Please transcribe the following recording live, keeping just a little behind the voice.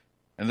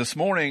And this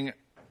morning,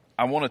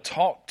 I want to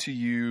talk to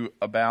you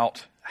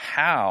about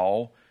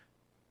how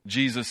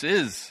Jesus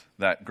is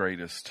that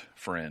greatest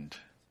friend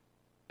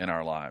in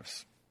our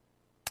lives.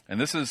 And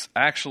this is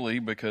actually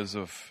because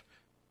of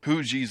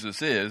who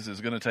Jesus is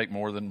going to take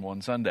more than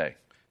one Sunday.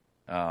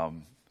 So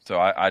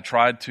I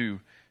tried to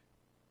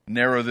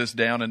narrow this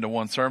down into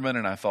one sermon,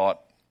 and I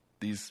thought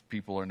these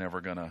people are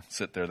never going to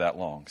sit there that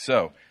long.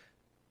 So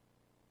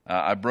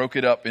I broke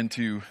it up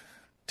into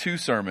two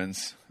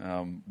sermons.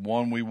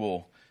 One we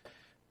will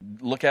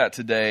look at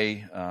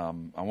today.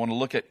 I want to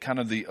look at kind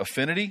of the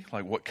affinity,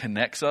 like what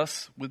connects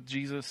us with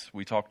Jesus.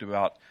 We talked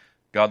about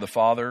God the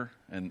Father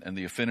and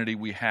the affinity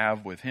we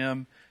have with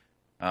Him.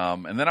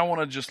 And then I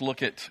want to just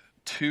look at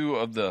two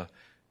of the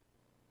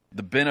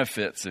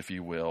benefits, if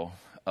you will,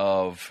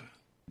 of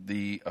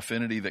the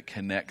affinity that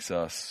connects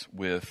us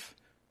with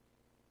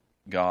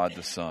God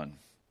the Son.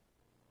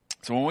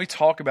 So when we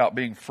talk about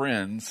being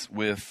friends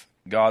with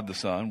God the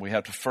Son, we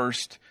have to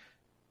first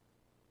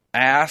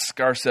ask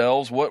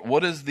ourselves,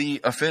 what is the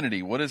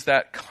affinity? What is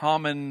that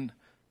common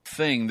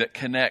thing that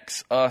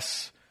connects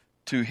us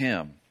to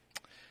Him?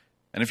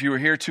 And if you were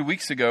here 2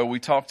 weeks ago, we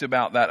talked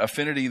about that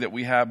affinity that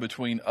we have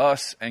between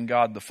us and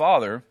God the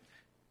Father.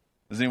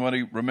 Does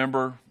anybody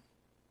remember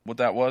what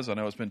that was? I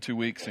know it's been 2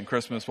 weeks and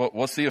Christmas.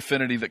 What's the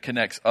affinity that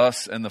connects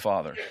us and the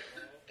Father?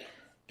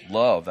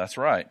 Love, that's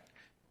right.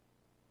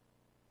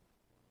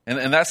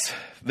 And that's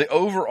the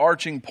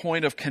overarching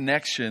point of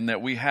connection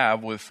that we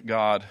have with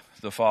God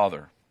the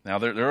Father. Now,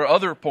 there are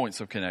other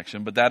points of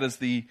connection, but that is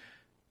the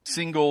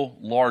single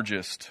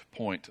largest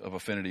point of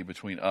affinity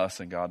between us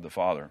and God the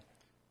Father.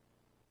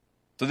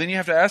 So then you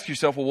have to ask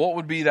yourself, well, what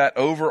would be that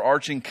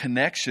overarching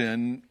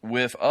connection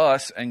with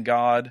us and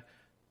God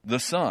the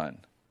Son?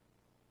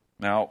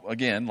 Now,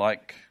 again,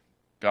 like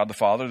God the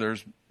Father,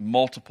 there's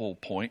multiple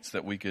points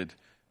that we could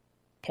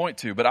point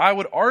to. But I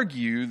would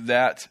argue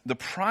that the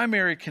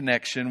primary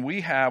connection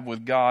we have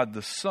with God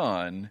the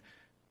Son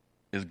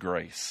is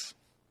grace.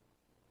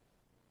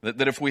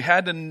 That if we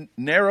had to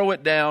narrow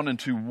it down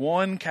into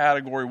one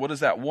category, what is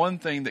that one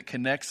thing that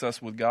connects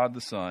us with God the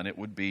Son? It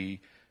would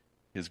be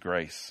His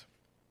grace.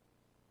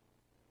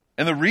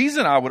 And the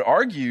reason I would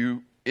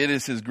argue it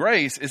is His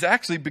grace is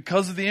actually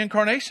because of the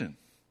incarnation.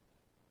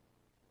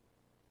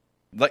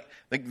 Like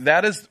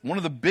that is one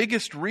of the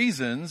biggest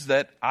reasons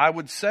that I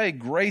would say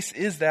grace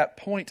is that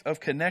point of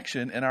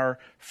connection in our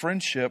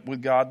friendship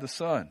with God the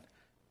Son.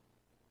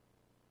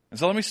 And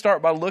so let me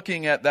start by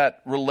looking at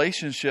that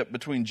relationship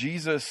between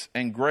Jesus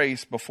and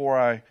grace before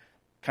I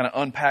kind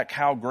of unpack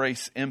how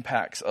grace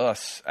impacts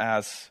us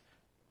as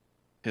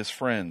His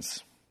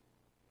friends.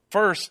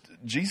 First,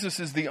 Jesus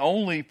is the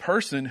only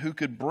person who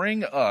could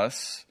bring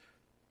us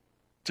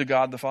to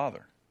God the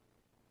Father.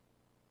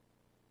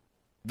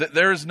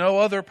 There is no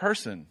other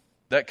person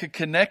that could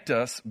connect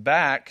us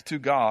back to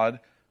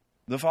God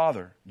the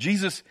Father.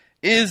 Jesus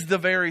is the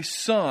very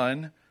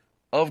Son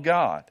of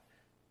God.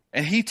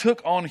 And He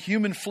took on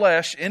human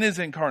flesh in His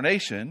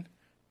incarnation,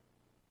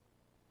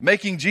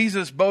 making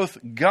Jesus both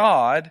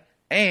God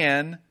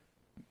and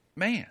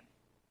man.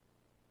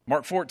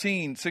 Mark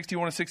 14,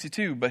 61 and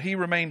 62, but He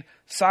remained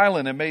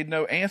silent and made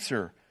no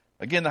answer.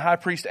 Again, the high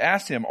priest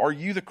asked Him, "Are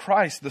you the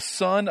Christ, the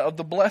Son of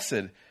the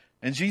Blessed?"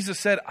 And Jesus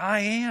said,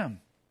 "I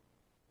am.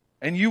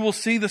 And you will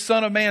see the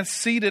Son of Man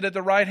seated at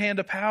the right hand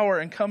of power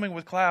and coming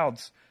with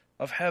clouds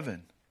of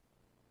heaven."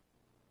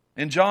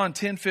 In John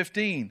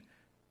 10:15,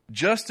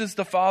 "Just as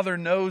the Father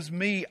knows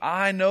me,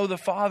 I know the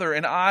Father,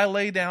 and I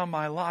lay down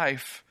my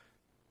life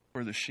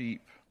for the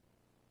sheep."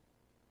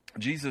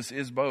 Jesus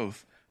is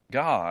both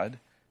God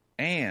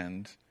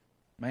and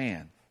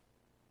man.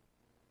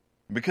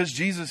 Because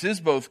Jesus is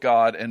both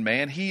God and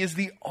man, He is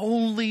the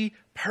only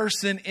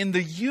person in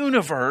the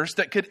universe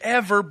that could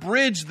ever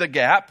bridge the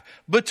gap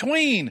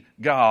between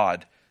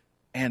God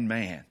and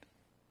man.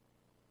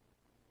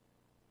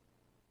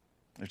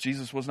 If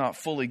Jesus was not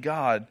fully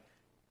God,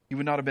 He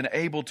would not have been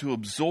able to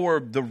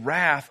absorb the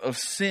wrath of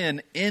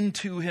sin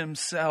into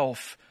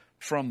Himself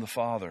from the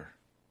Father.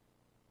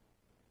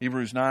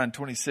 Hebrews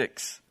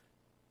 9:26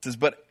 says,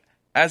 "But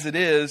as it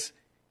is,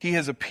 He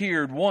has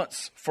appeared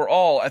once for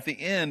all at the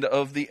end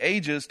of the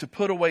ages to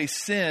put away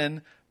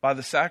sin by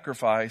the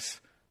sacrifice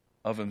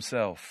of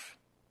Himself."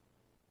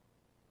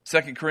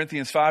 2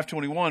 Corinthians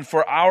 5:21,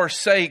 "For our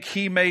sake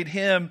He made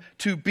Him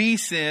to be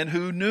sin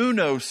who knew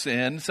no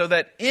sin, so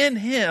that in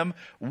Him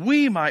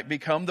we might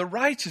become the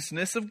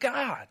righteousness of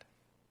God."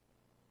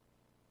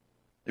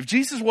 If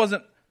Jesus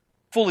wasn't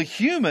fully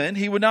human,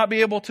 He would not be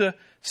able to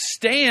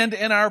stand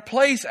in our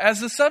place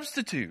as a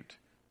substitute.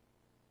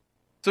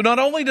 So not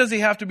only does He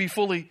have to be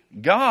fully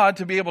God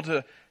to be able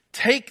to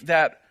take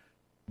that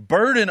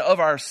burden of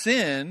our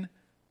sin,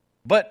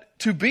 but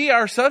to be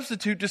our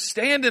substitute, to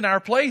stand in our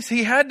place,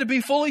 He had to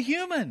be fully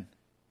human.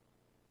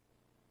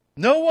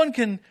 No one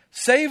can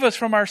save us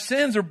from our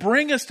sins or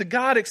bring us to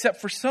God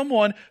except for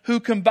someone who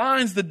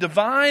combines the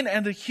divine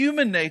and the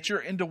human nature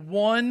into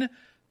one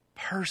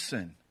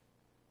person.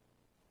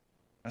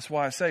 That's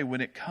why I say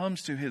when it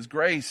comes to His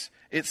grace,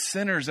 it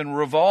centers and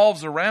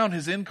revolves around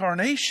His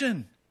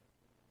incarnation.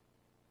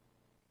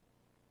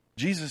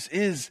 Jesus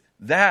is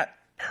that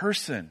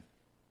person.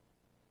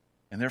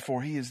 And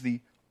therefore, He is the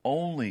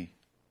only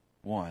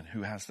one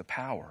who has the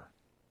power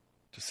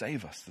to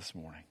save us this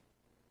morning.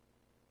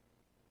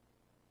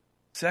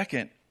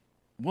 Second,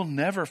 we'll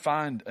never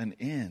find an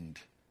end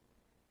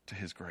to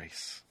His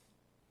grace.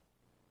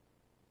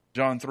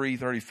 John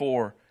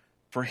 3:34,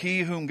 for He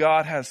whom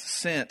God has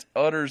sent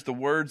utters the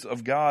words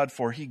of God,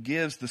 for He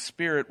gives the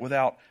Spirit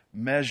without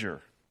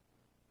measure.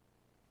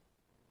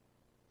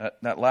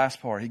 That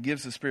last part, He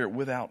gives the Spirit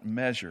without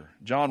measure.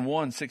 John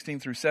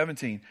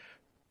 1:16-17,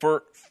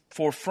 for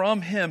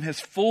from Him,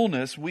 His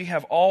fullness, we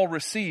have all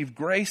received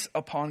grace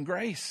upon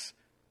grace.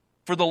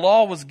 For the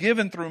law was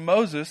given through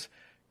Moses,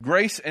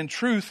 grace and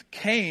truth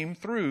came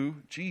through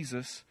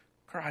Jesus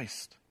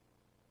Christ.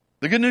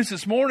 The good news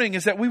this morning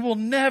is that we will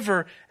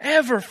never,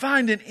 ever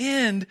find an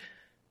end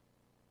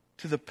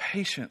to the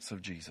patience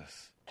of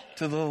Jesus,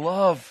 to the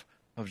love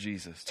of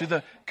Jesus, to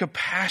the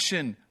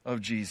compassion of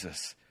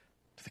Jesus,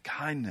 to the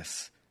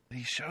kindness that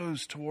He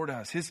shows toward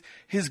us.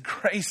 His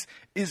grace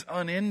is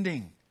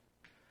unending.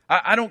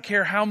 I don't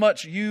care how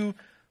much you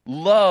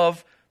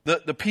love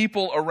the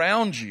people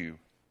around you,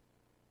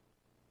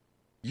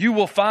 you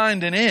will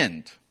find an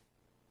end.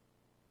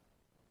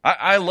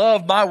 I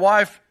love my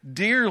wife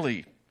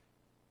dearly,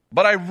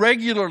 but I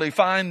regularly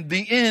find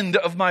the end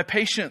of my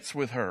patience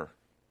with her.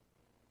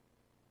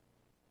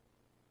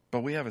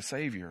 But we have a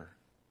Savior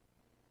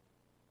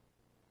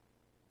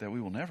that we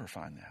will never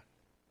find that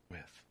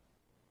with.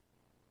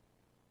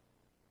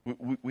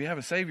 We have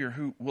a Savior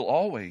who will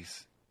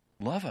always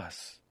love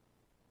us,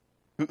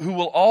 who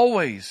will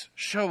always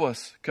show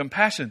us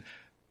compassion,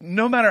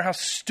 no matter how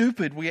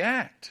stupid we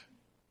act.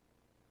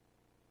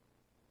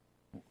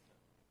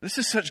 This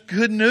is such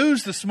good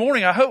news this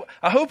morning. I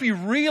hope you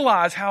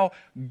realize how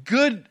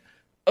good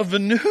of the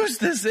news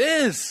this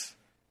is.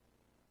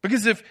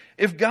 Because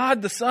if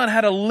God the Son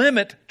had a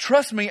limit,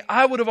 trust me,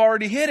 I would have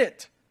already hit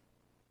it.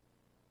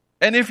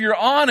 And if you're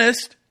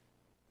honest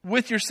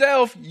with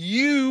yourself,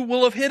 you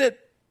will have hit it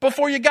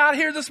before you got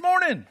here this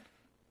morning.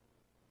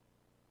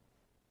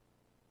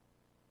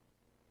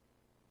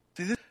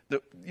 See, this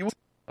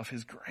of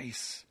His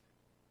grace.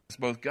 It's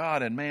both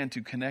God and man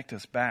to connect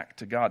us back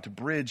to God, to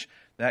bridge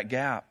that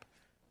gap.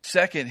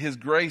 Second, His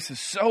grace is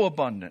so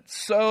abundant,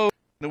 so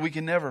that we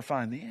can never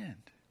find the end.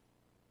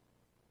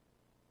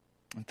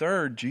 And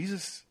third,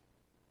 Jesus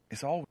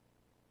is always.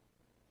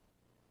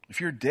 If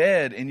you're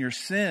dead in your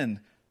sin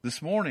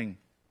this morning,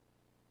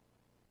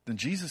 then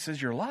Jesus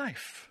is your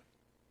life.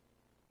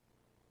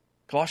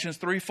 Colossians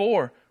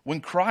 3:4,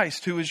 when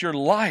Christ, who is your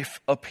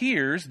life,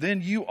 appears,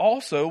 then you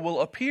also will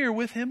appear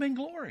with Him in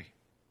glory.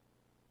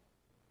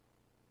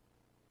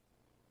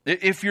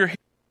 If you're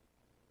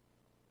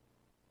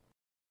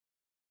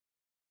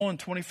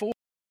 1:24,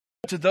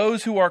 to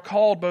those who are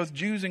called, both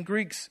Jews and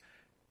Greeks,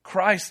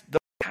 Christ, the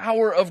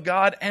power of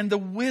God and the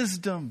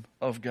wisdom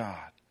of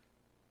God.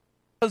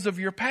 Because of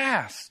your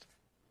past.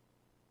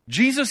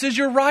 Jesus is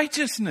your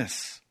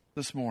righteousness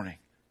this morning.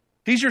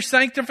 He's your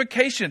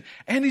sanctification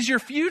and He's your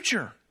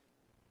future.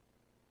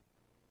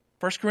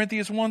 1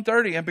 Corinthians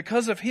 1:30, and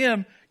because of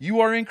Him, you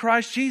are in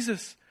Christ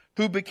Jesus,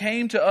 who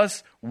became to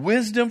us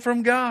wisdom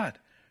from God,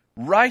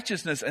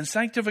 righteousness and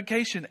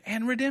sanctification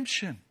and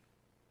redemption.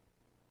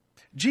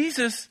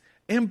 Jesus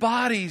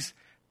embodies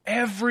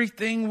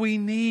everything we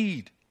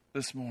need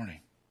this morning.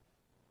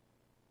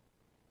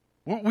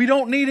 We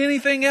don't need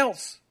anything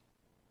else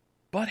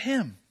but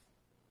Him.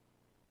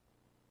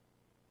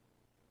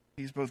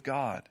 He's both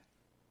God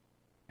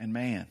and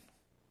man.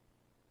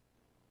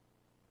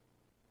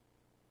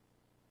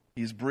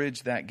 He's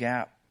bridged that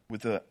gap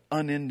with an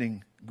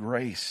unending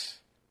grace.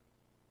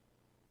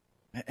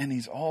 And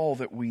He's all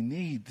that we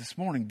need this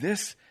morning.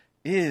 This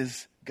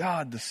is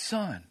God the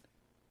Son.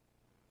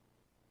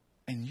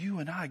 And you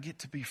and I get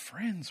to be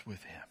friends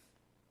with Him.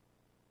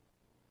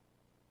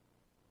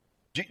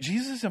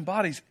 Jesus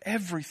embodies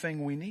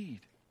everything we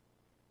need.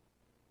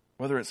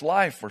 Whether it's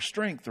life or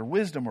strength or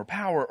wisdom or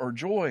power or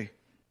joy.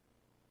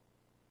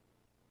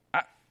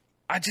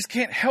 I just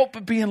can't help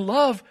but be in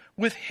love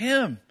with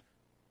Him.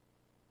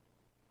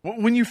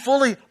 When you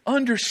fully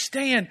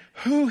understand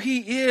who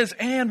He is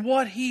and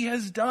what He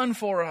has done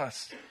for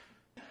us.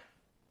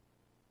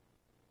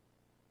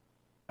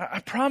 I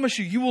promise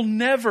you, you will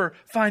never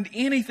find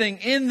anything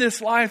in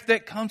this life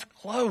that comes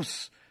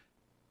close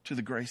to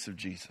the grace of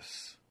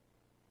Jesus.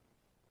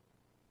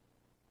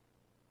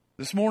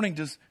 This morning,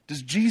 does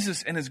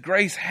Jesus and His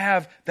grace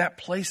have that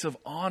place of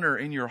honor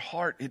in your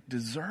heart it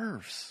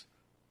deserves?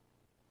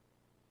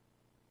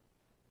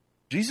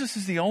 Jesus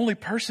is the only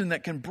person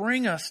that can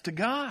bring us to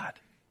God.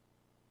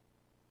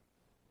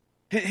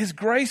 His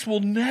grace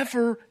will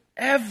never,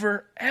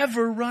 ever,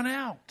 ever run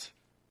out.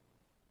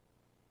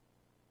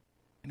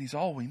 And He's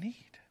all we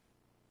need.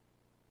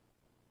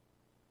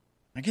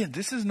 Again,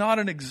 this is not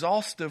an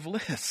exhaustive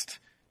list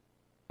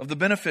of the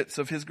benefits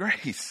of His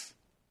grace.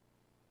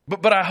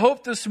 But I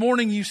hope this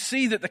morning you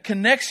see that the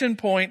connection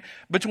point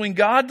between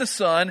God the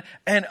Son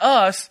and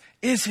us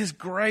is His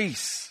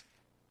grace.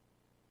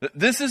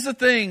 This is the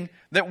thing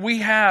that we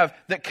have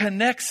that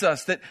connects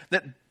us, that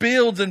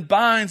builds and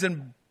binds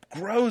and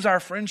grows our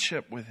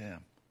friendship with Him.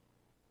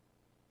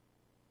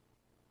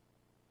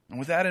 And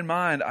with that in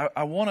mind,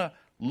 I want to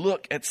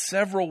look at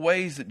several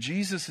ways that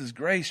Jesus'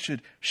 grace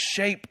should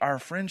shape our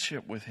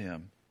friendship with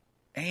Him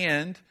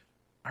and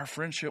our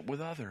friendship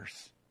with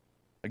others.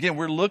 Again,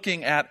 we're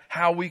looking at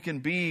how we can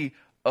be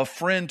a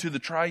friend to the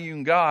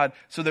triune God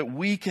so that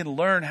we can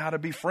learn how to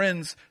be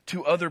friends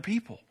to other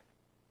people.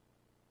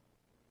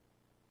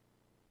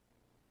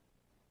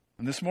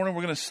 And this morning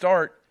we're going to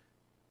start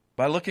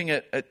by looking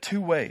at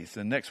two ways.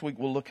 And next week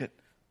we'll look at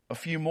a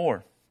few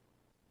more.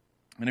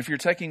 And if you're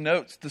taking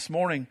notes this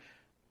morning,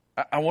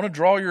 I want to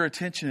draw your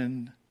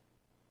attention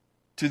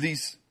to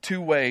these two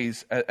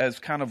ways as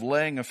kind of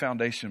laying a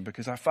foundation,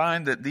 because I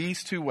find that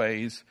these two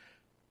ways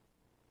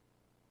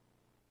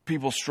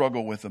people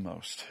struggle with the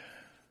most.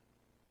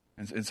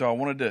 And so I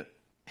wanted to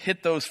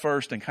hit those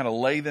first and kind of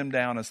lay them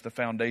down as the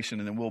foundation,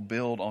 and then we'll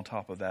build on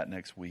top of that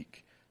next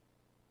week,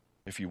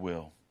 if you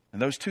will.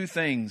 And those two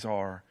things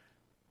are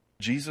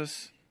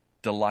Jesus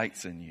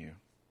delights in you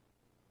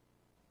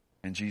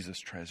and Jesus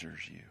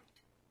treasures you.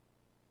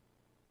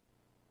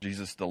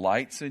 Jesus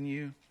delights in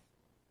you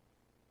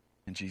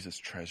and Jesus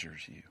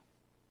treasures you.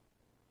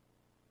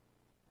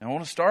 And I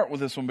want to start with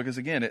this one because,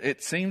 again,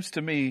 it seems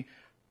to me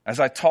as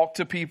I talk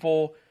to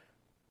people,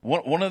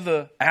 one of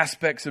the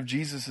aspects of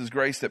Jesus'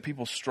 grace that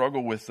people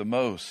struggle with the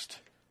most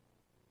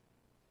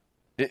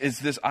is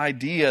this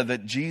idea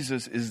that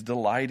Jesus is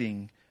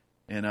delighting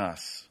in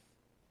us.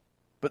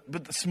 But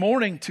this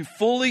morning, to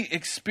fully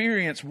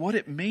experience what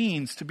it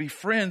means to be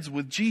friends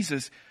with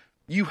Jesus,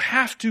 you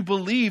have to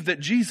believe that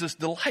Jesus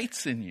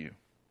delights in you.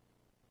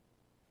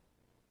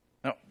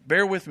 Now,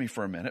 bear with me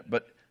for a minute,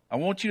 but I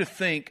want you to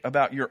think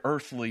about your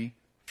earthly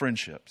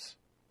friendships.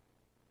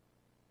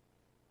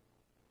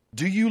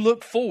 Do you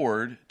look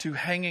forward to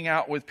hanging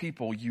out with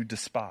people you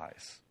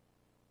despise?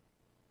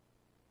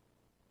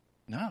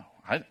 No,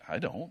 I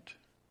don't.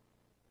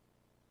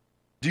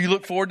 Do you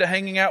look forward to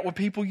hanging out with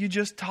people you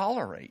just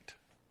tolerate?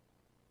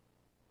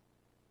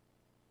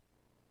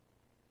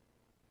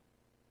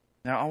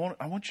 Now,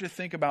 I want you to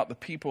think about the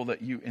people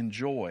that you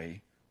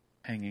enjoy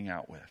hanging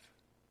out with.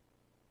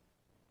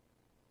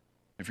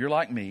 If you're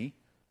like me,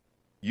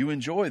 you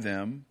enjoy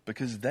them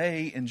because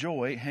they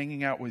enjoy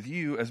hanging out with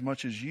you as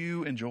much as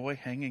you enjoy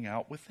hanging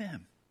out with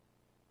them.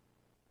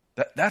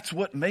 That's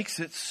what makes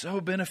it so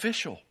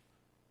beneficial.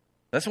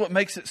 That's what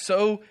makes it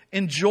so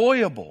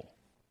enjoyable.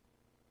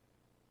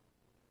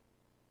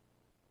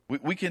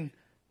 We can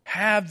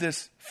have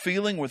this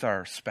feeling with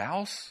our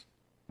spouse,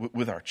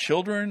 with our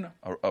children,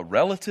 a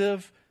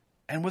relative,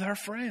 and with our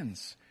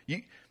friends.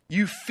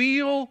 You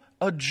feel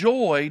a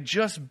joy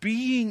just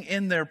being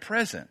in their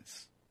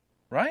presence,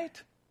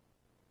 right?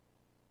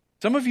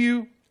 Some of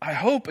you, I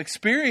hope,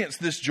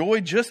 experienced this joy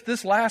just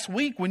this last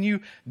week when you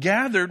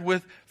gathered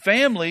with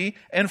family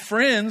and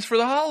friends for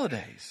the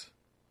holidays.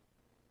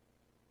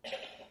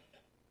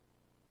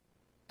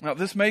 Now,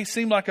 this may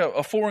seem like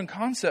a foreign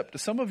concept to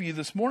some of you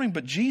this morning,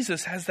 but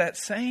Jesus has that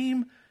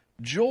same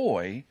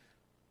joy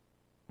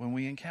when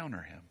we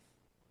encounter Him.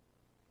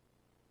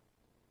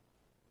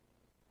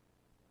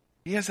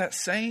 He has that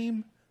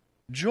same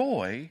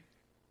joy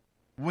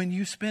when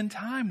you spend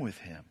time with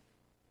Him.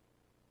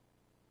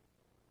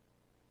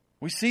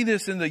 We see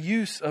this in the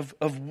use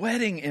of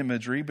wedding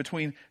imagery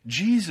between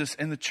Jesus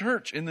and the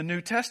church in the New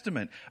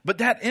Testament. But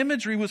that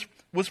imagery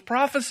was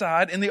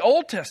prophesied in the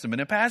Old Testament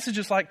in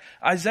passages like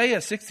Isaiah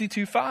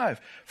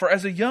 62:5. For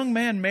as a young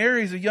man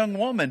marries a young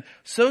woman,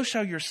 so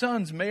shall your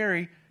sons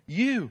marry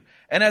you.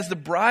 And as the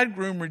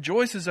bridegroom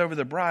rejoices over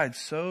the bride,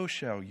 so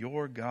shall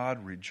your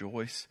God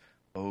rejoice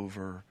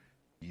over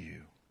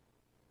you.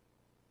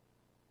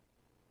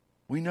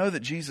 We know that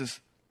Jesus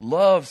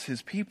loves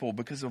His people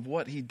because of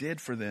what He did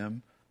for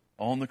them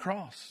on the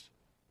cross.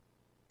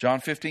 John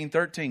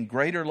 15:13,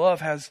 greater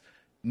love has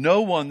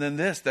no one than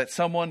this, that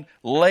someone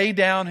lay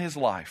down his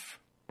life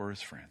for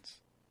his friends.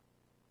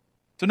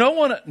 So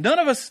none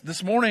of us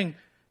this morning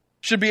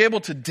should be able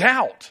to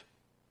doubt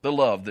the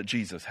love that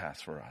Jesus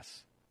has for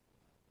us.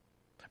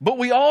 But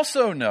we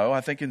also know,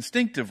 I think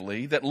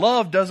instinctively, that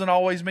love doesn't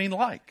always mean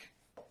like.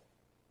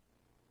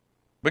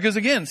 Because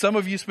again, some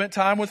of you spent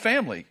time with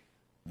family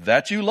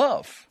that you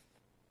love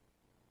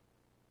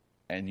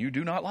and you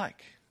do not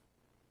like.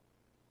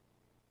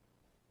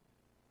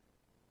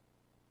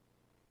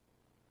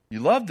 You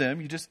love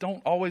them, you just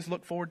don't always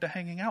look forward to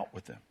hanging out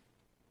with them.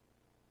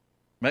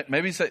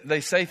 Maybe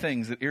they say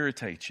things that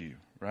irritate you,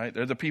 right?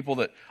 They're the people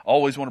that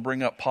always want to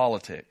bring up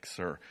politics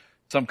or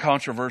some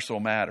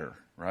controversial matter,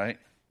 right?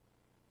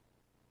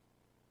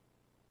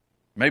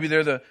 Maybe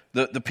they're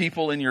the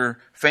people in your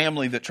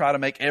family that try to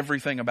make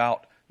everything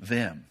about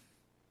them.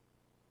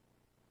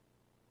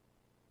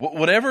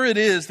 Whatever it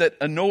is that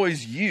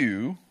annoys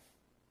you,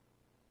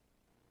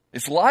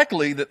 it's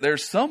likely that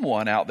there's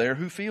someone out there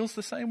who feels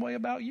the same way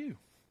about you.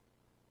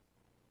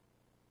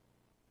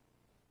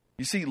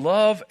 You see,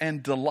 love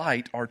and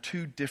delight are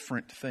two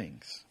different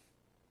things.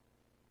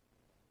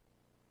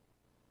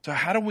 So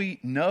how do we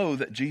know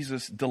that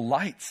Jesus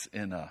delights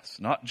in us,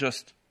 not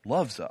just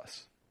loves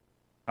us?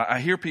 I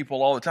hear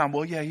people all the time,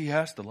 well, yeah, he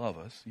has to love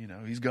us. You know,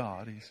 he's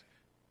God.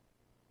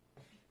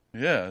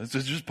 It's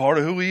just part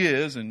of who he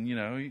is. And,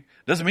 he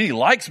doesn't mean he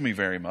likes me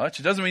very much.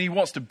 It doesn't mean he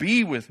wants to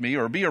be with me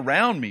or be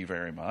around me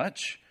very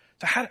much.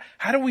 So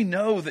how do we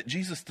know that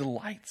Jesus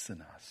delights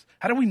in us?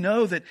 How do we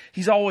know that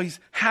he's always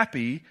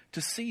happy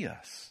to see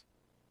us?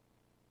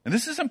 And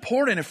this is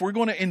important if we're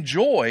going to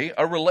enjoy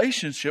a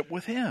relationship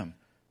with him.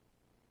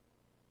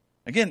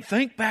 Again,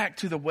 think back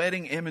to the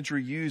wedding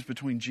imagery used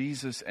between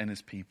Jesus and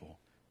his people.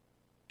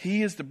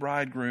 He is the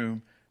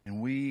bridegroom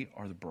and we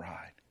are the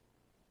bride.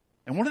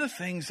 And one of the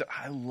things that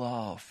I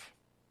love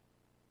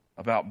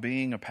about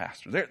being a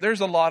pastor,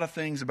 there's a lot of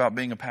things about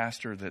being a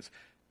pastor that's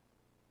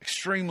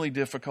extremely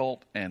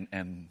difficult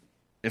and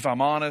if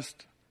I'm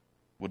honest,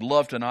 would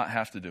love to not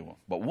have to do them.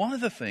 But one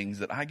of the things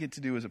that I get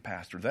to do as a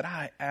pastor that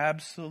I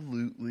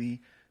absolutely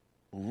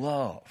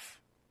love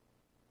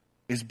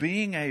is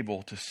being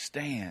able to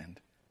stand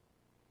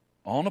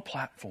on a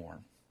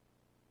platform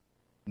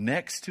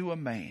next to a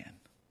man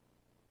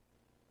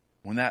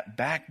when that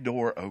back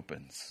door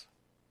opens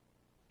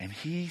and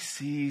he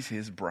sees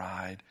his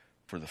bride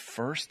for the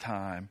first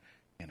time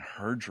in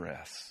her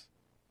dress.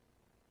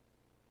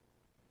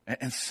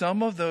 And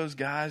some of those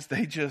guys,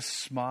 they just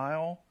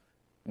smile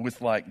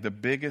with like the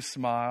biggest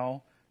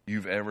smile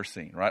you've ever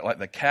seen, right? Like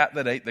the cat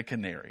that ate the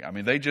canary. I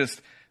mean,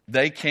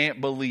 they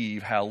can't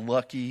believe how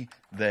lucky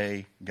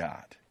they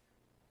got.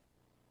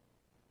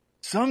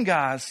 Some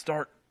guys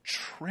start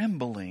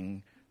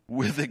trembling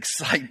with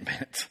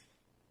excitement.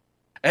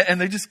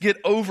 And they just get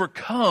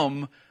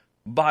overcome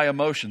by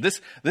emotion.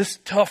 This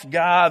tough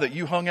guy that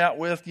you hung out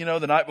with,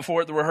 the night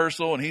before at the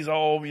rehearsal, and he's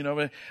all,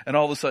 and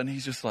all of a sudden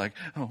he's just like,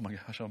 oh my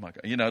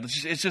God.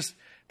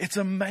 It's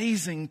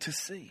amazing to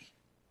see.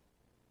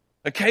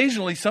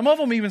 Occasionally, some of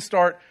them even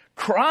start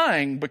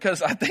crying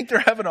because I think they're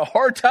having a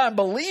hard time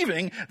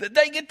believing that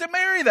they get to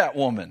marry that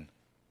woman.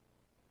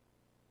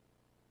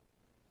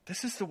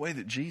 This is the way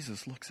that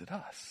Jesus looks at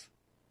us.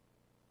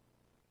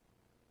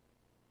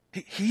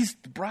 He's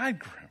the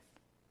bridegroom.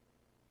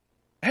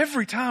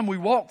 Every time we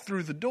walk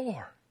through the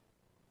door,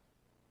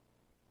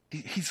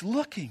 he's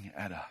looking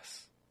at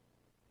us.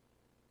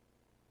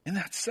 In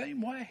that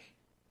same way,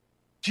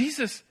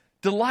 Jesus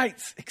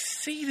delights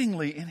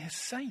exceedingly in his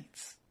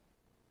saints.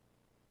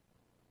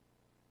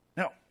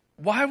 Now,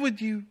 why would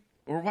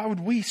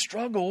we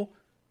struggle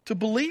to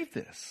believe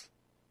this?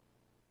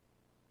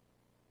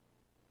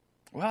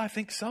 Well, I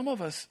think some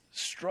of us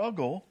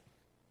struggle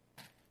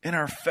in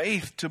our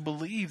faith to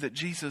believe that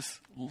Jesus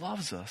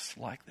loves us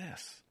like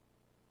this.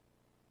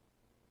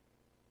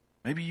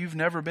 Maybe you've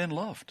never been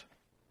loved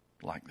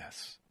like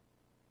this,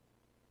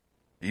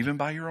 even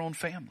by your own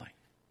family.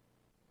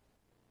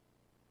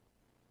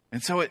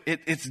 And so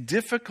it's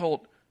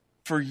difficult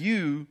for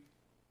you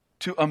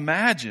to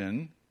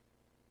imagine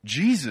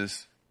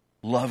Jesus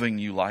loving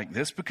you like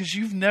this because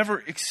you've never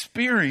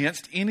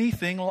experienced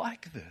anything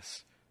like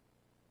this.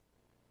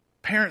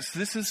 Parents,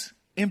 this is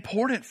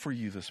important for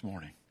you this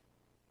morning.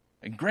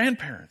 And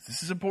grandparents,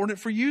 this is important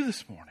for you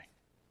this morning.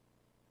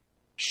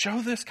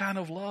 Show this kind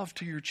of love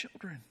to your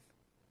children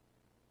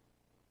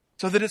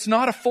so that it's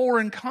not a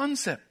foreign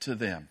concept to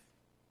them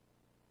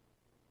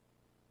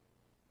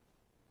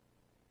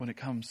when it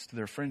comes to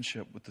their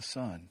friendship with the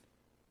Son,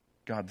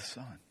 God the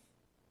Son.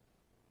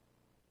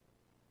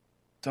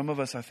 Some of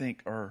us, I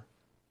think, are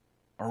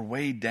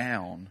weighed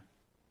down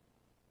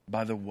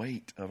by the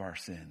weight of our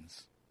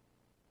sins.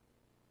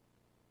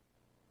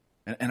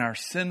 And our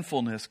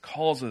sinfulness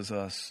causes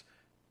us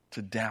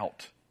to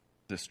doubt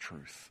this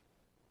truth.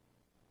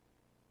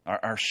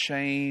 Our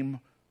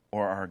shame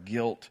or our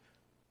guilt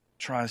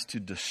tries to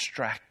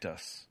distract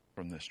us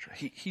from this truth.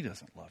 He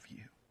doesn't love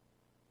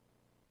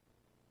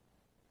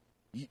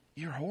you.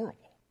 You're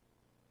horrible.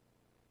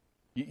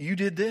 You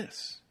did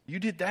this. You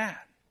did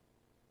that.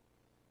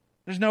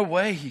 There's no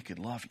way he could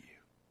love you.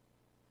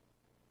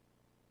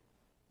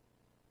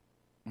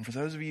 And for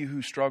those of you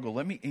who struggle,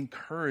 let me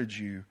encourage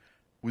you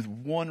with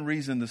one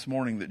reason this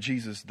morning that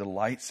Jesus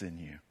delights in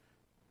you.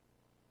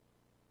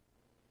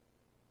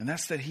 And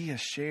that's that he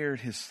has shared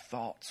his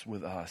thoughts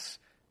with us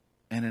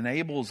and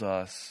enables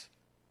us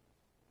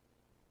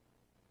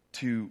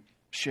to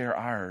share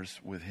ours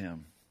with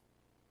him.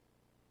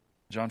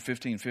 John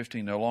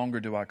 15:15, no longer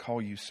do I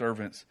call you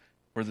servants,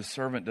 for the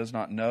servant does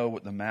not know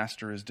what the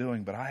master is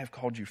doing, but I have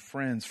called you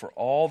friends, for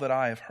all that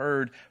I have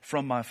heard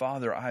from my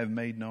Father I have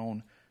made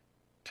known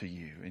to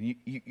you. And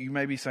you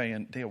may be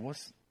saying, Dale,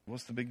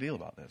 what's the big deal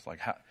about this? Like,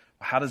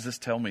 how does this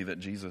tell me that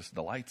Jesus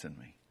delights in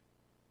me?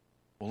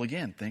 Well,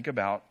 again, think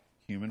about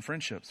human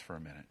friendships for a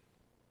minute.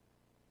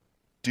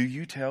 Do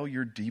you tell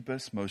your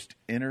deepest, most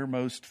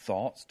innermost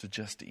thoughts to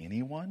just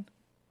anyone?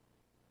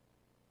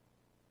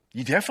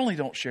 You definitely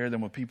don't share them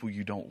with people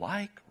you don't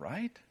like,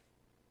 right?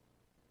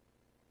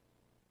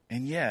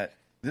 And yet,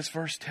 this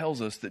verse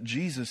tells us that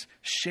Jesus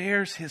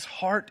shares his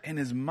heart and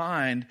his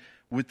mind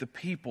with the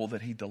people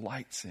that he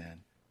delights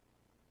in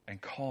and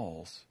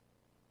calls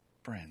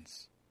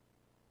friends.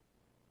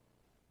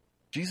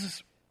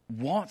 Jesus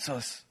wants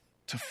us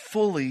to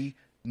fully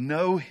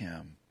know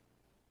him.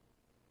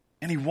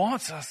 And he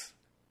wants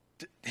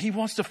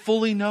to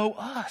fully know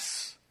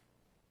us.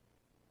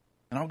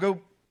 And I'll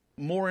go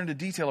more into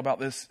detail about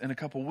this in a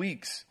couple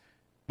weeks.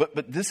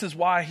 But this is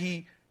why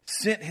he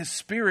sent his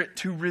Spirit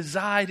to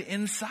reside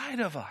inside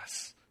of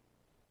us.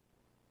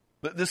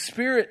 The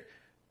Spirit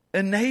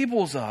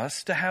enables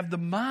us to have the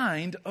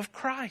mind of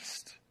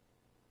Christ.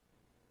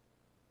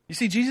 You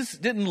see, Jesus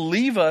didn't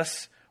leave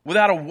us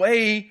without a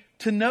way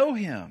to know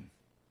him.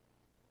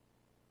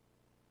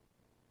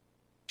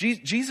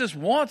 Jesus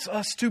wants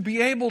us to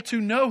be able to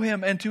know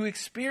him and to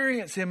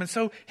experience him. And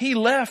so he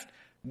left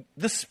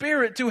the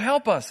Spirit to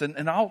help us.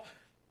 And I'll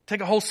take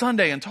a whole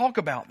Sunday and talk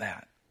about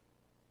that.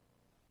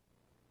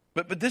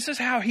 But this is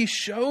how he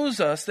shows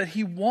us that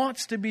he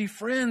wants to be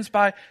friends,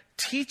 by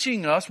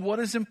teaching us what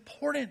is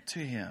important to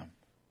him.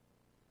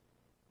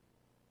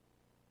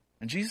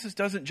 And Jesus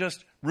doesn't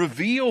just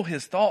reveal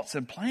his thoughts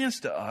and plans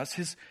to us.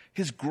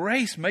 His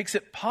grace makes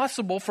it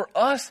possible for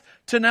us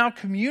to now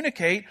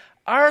communicate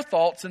our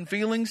thoughts and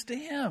feelings to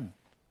him.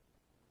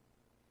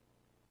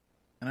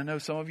 And I know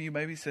some of you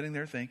may be sitting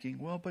there thinking,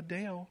 well, but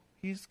Dale,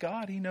 he's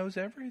God. He knows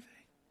everything.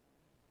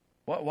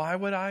 Why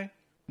would I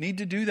need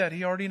to do that?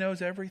 He already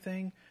knows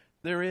everything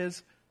there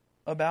is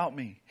about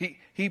me.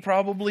 He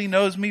probably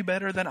knows me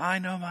better than I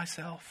know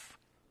myself.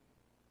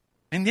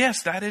 And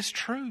yes, that is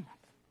true.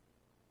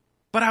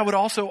 But I would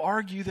also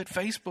argue that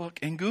Facebook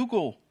and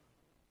Google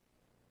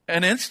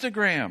and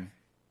Instagram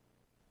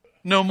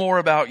know more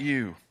about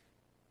you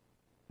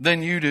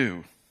than you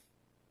do.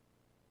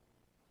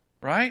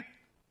 Right?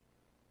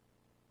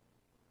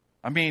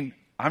 I mean,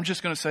 I'm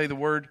just going to say the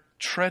word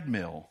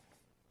treadmill.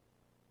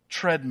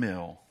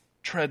 Treadmill.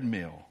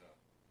 Treadmill.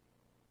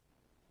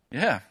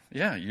 Yeah.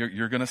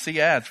 You're going to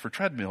see ads for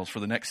treadmills for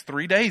the next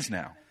 3 days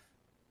now.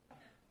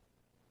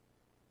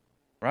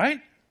 Right?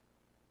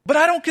 But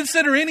I don't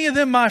consider any of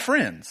them my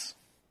friends.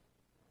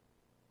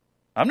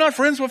 I'm not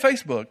friends with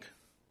Facebook.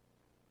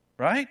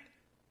 Right?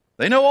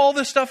 They know all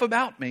this stuff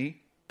about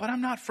me, but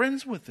I'm not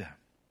friends with them.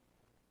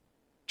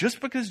 Just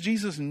because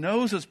Jesus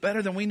knows us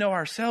better than we know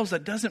ourselves,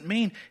 that doesn't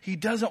mean he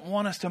doesn't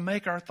want us to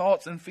make our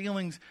thoughts and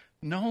feelings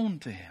known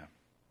to him.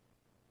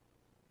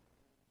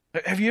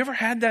 Have you ever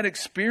had that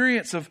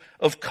experience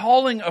of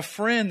calling a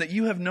friend that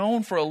you have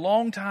known for a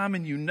long time,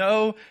 and you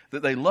know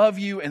that they love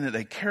you and that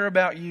they care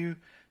about you,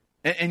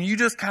 and you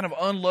just kind of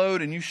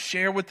unload and you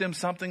share with them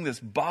something that's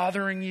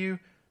bothering you?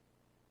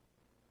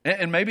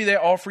 And maybe they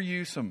offer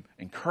you some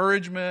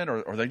encouragement,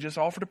 or they just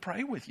offer to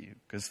pray with you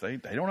because they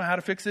don't know how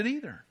to fix it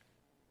either.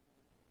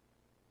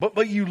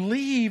 But you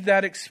leave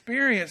that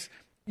experience.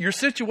 Your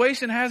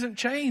situation hasn't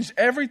changed.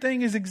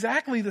 Everything is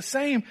exactly the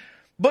same.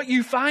 But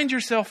you find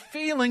yourself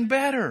feeling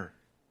better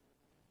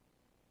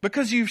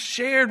because you've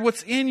shared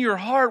what's in your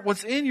heart,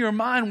 what's in your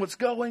mind, what's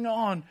going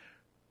on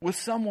with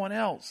someone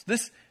else.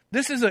 This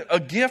is a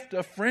gift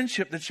of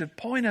friendship that should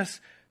point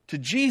us to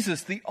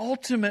Jesus, the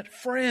ultimate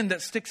friend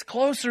that sticks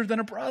closer than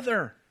a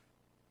brother.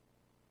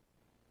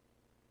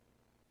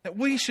 That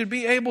we should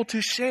be able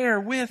to share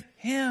with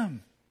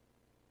him.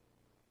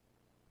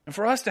 And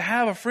for us to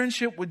have a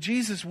friendship with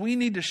Jesus, we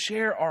need to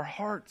share our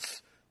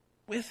hearts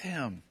with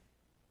him.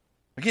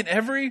 Again,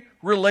 every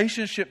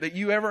relationship that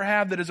you ever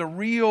have that is a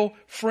real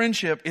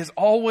friendship is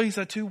always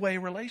a two-way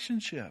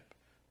relationship.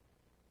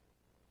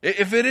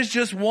 If it is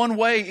just one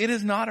way, it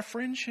is not a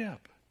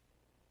friendship.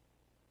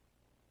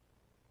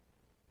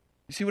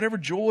 You see, whatever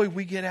joy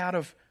we get out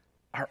of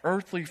our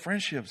earthly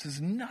friendships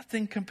is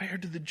nothing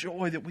compared to the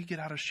joy that we get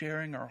out of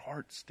sharing our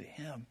hearts to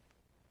him.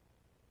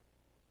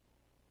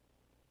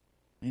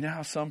 You know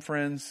how some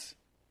friends,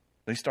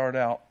 they start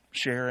out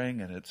sharing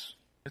and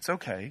it's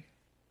okay,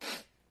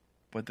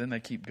 but then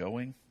they keep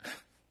going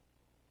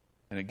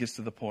and it gets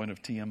to the point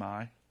of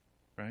TMI,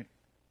 right?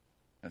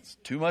 That's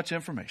too much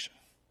information.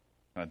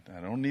 I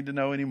don't need to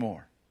know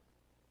anymore.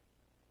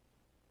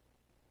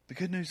 The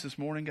good news this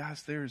morning,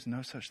 guys, there is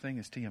no such thing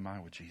as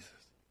TMI with Jesus.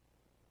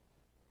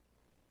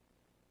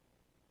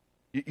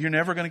 You're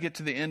never going to get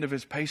to the end of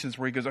his patience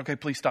where he goes, okay,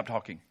 please stop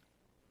talking.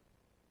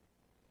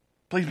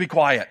 Please be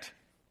quiet.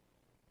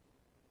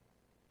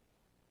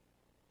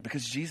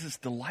 Because Jesus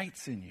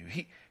delights in you.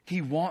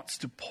 He wants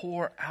to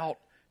pour out,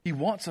 he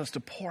wants us to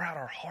pour out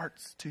our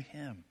hearts to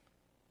him.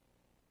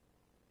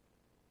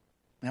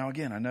 Now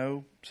again, I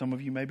know some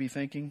of you may be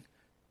thinking,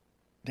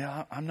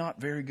 Dale, I'm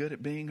not very good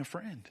at being a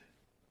friend.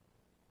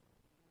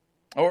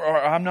 Or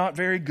I'm not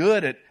very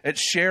good at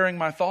sharing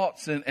my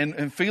thoughts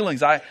and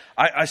feelings.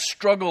 I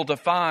struggle to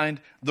find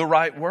the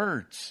right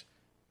words.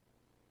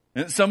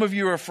 And some of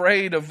you are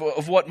afraid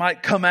of what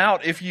might come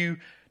out if you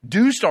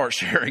do start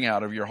sharing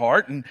out of your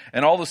heart. And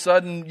all of a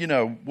sudden,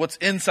 what's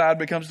inside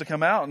becomes to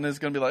come out and it's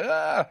going to be like,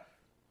 ah.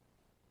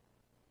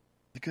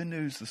 The good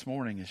news this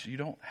morning is you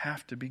don't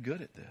have to be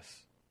good at this.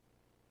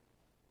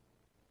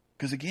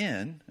 Because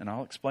again, and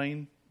I'll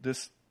explain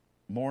this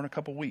more in a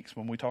couple weeks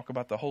when we talk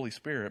about the Holy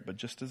Spirit, but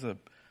just as a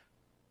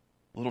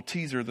little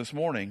teaser this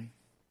morning,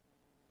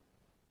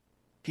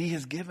 he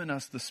has given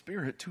us the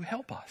Spirit to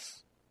help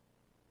us.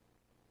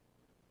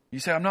 You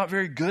say, I'm not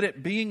very good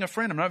at being a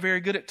friend. I'm not very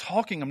good at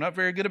talking. I'm not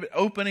very good at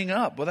opening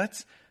up. Well,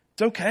 it's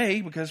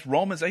okay, because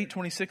Romans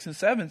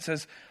 8:26-7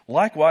 says,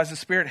 likewise, the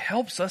Spirit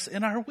helps us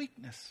in our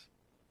weakness.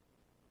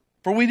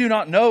 For we do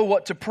not know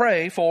what to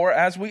pray for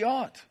as we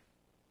ought.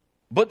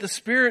 But the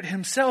Spirit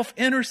himself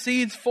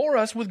intercedes for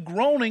us with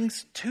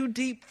groanings too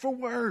deep for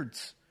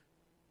words.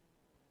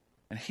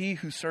 And he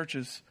who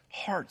searches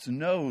hearts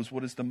knows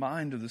what is the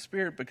mind of the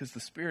Spirit, because the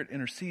Spirit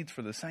intercedes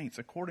for the saints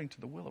according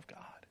to the will of God.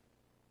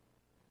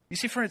 You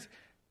see, friends,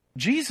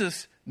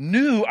 Jesus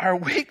knew our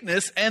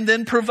weakness and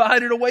then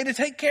provided a way to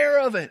take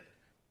care of it.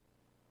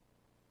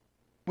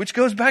 Which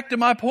goes back to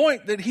my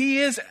point that he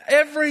is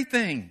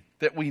everything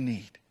that we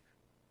need.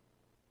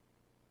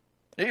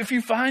 If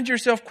you find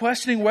yourself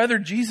questioning whether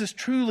Jesus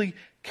truly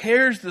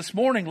cares this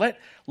morning,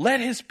 let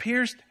his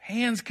pierced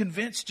hands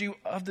convince you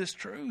of this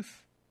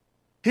truth.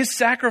 His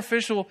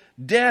sacrificial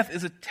death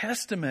is a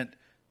testament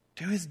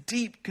to his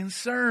deep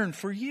concern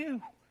for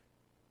you,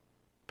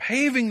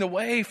 paving the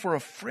way for a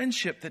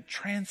friendship that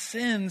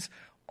transcends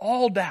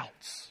all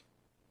doubts.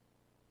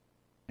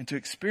 And to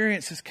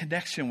experience his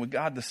connection with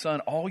God the Son,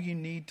 all you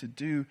need to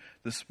do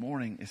this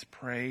morning is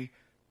pray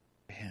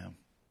to him.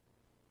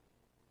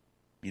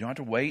 You don't have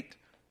to wait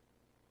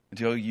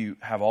until you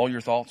have all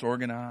your thoughts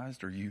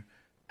organized or you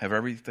have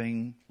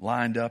everything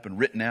lined up and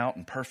written out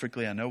and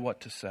perfectly, I know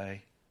what to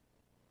say.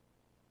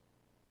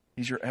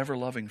 He's your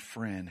ever-loving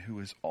friend who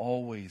is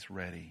always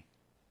ready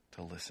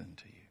to listen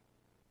to you.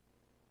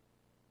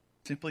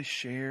 Simply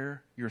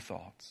share your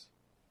thoughts.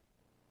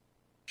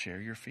 Share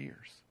your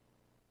fears.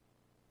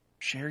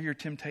 Share your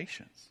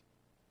temptations.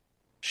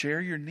 Share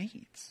your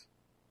needs.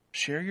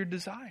 Share your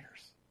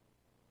desires.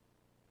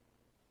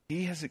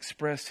 He has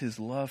expressed his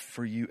love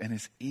for you and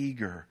is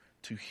eager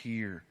to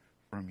hear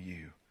from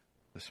you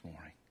this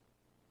morning.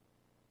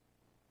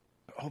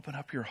 Open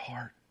up your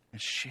heart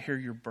and share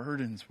your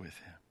burdens with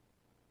him.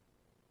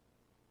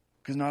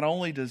 Because not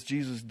only does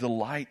Jesus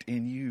delight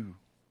in you,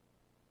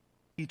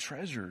 he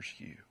treasures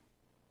you.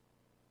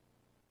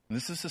 And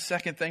this is the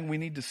second thing we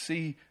need to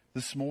see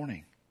this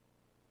morning,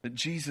 that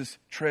Jesus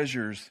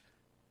treasures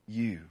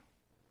you.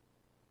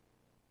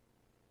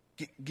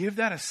 Give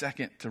that a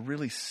second to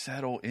really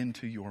settle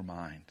into your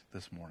mind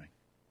this morning.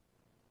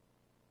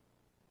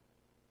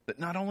 That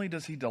not only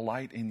does he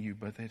delight in you,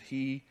 but that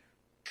he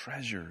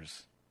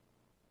treasures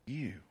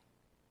you.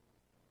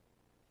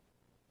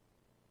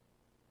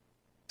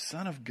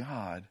 Son of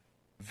God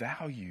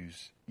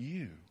values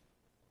you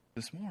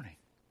this morning.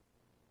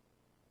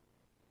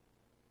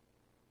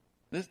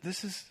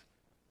 This is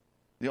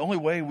the only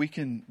way we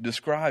can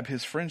describe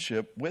his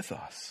friendship with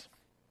us.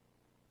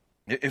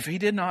 If he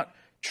did not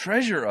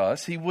treasure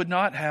us, he would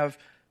not have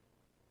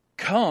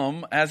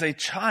come as a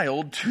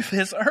child to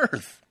this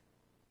earth.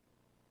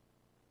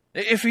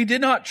 If he did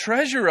not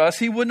treasure us,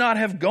 he would not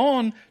have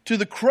gone to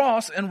the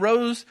cross and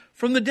rose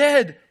from the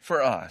dead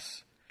for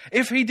us.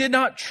 If he did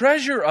not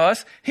treasure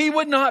us, he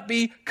would not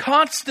be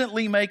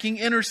constantly making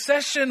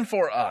intercession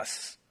for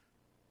us,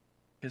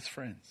 his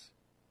friends.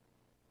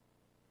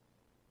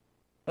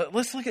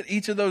 Let's look at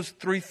each of those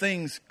three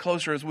things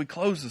closer as we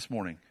close this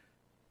morning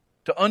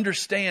to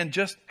understand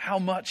just how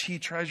much he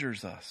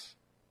treasures us.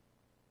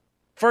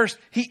 First,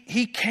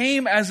 he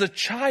came as a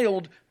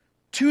child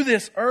to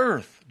this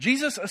earth.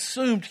 Jesus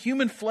assumed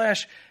human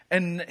flesh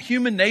and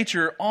human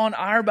nature on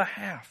our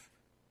behalf,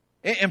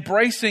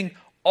 embracing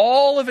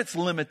all of its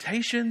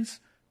limitations,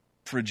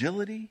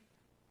 fragility,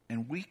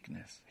 and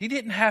weakness. He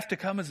didn't have to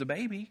come as a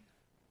baby.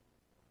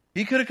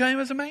 He could have come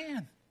as a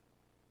man.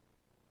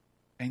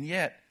 And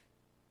yet,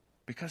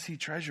 because he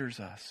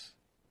treasures us,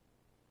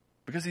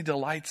 because he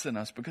delights in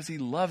us, because he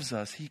loves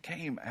us, he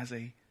came as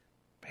a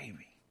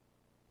baby.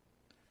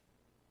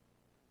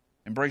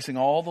 Embracing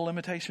all the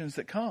limitations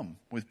that come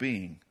with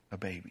being a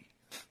baby.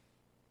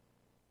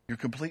 You're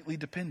completely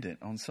dependent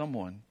on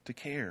someone to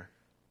care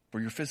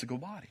for your physical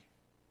body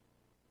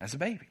as a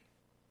baby.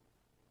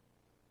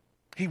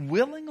 He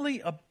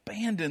willingly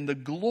abandoned the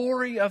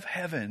glory of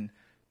heaven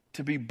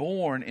to be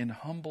born in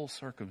humble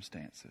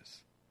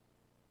circumstances.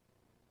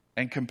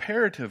 And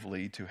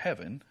comparatively to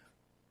heaven,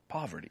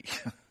 poverty.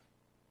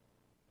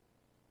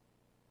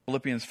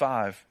 Philippians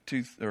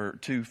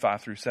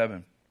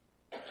 2:5-7.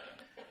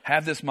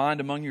 Have this mind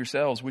among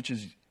yourselves, which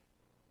is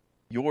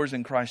yours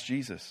in Christ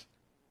Jesus,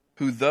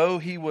 who though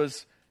he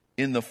was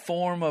in the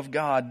form of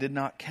God, did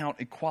not count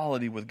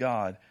equality with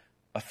God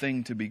a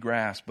thing to be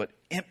grasped, but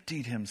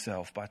emptied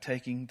himself by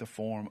taking the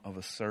form of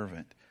a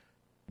servant,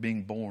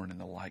 being born in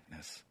the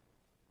likeness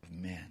of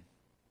men.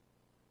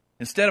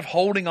 Instead of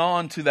holding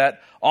on to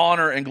that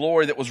honor and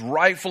glory that was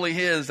rightfully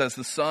his as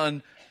the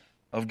Son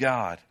of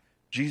God,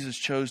 Jesus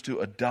chose to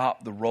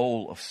adopt the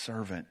role of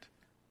servant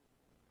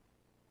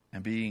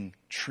and being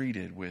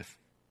treated with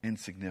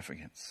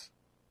insignificance.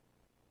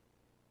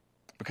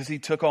 Because he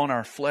took on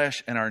our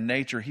flesh and our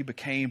nature, he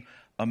became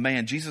a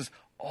man. Jesus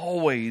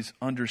always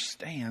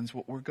understands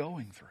what we're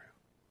going through.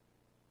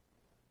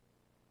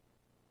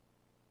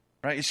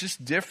 Right? It's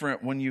just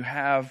different when you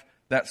have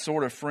that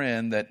sort of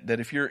friend that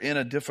if you're in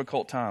a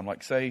difficult time,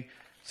 like say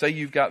say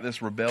you've got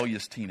this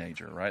rebellious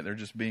teenager, right? They're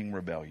just being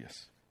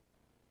rebellious.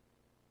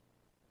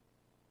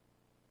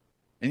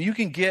 And you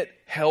can get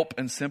help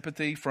and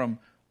sympathy from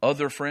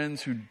other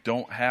friends who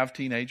don't have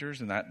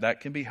teenagers, and that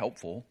can be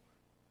helpful.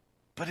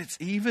 But it's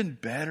even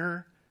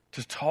better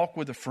to talk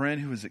with a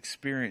friend who has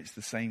experienced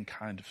the same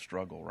kind of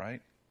struggle,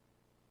 right?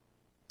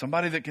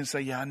 Somebody that can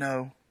say, yeah, I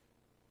know.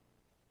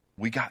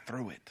 We got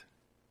through it.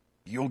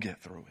 You'll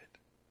get through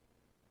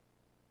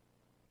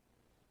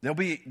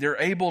it. They're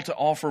able to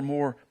offer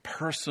more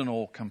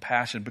personal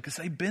compassion because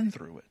they've been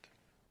through it.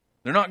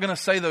 They're not going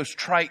to say those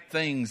trite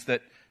things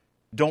that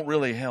don't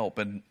really help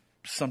and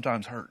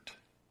sometimes hurt.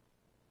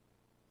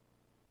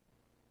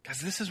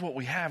 Because this is what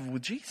we have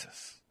with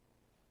Jesus.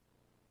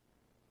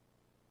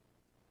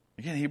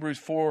 Again, Hebrews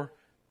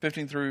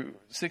 4:15 through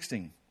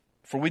 16.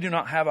 For we do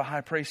not have a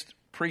high priest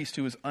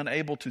who is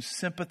unable to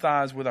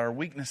sympathize with our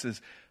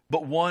weaknesses,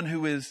 but one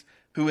who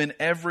in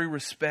every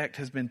respect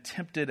has been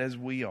tempted as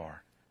we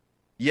are,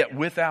 yet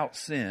without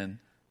sin.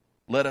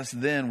 Let us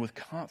then with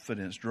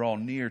confidence draw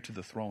near to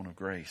the throne of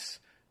grace,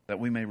 that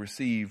we may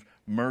receive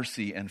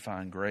mercy and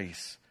find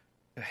grace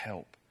to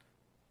help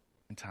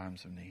in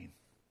times of need.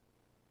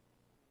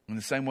 In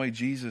the same way,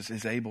 Jesus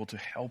is able to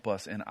help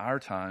us in our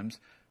times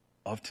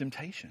of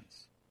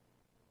temptations.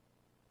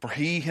 For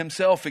he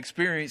himself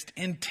experienced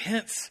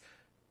intense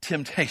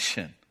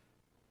temptation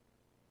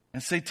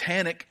and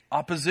satanic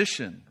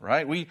opposition,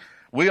 right?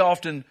 We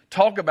often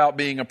talk about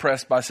being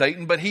oppressed by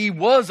Satan, but he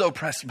was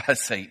oppressed by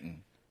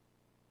Satan.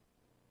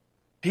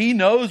 He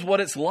knows what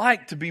it's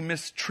like to be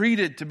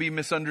mistreated, to be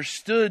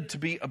misunderstood, to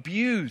be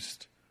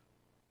abused.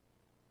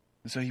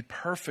 And so he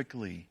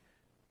perfectly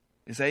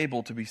is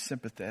able to be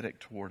sympathetic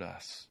toward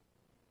us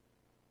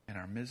in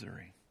our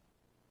misery.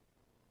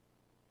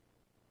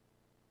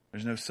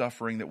 There's no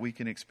suffering that we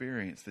can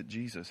experience that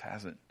Jesus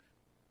hasn't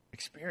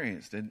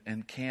experienced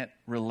and can't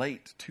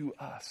relate to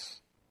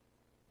us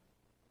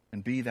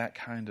and be that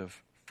kind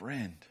of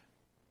friend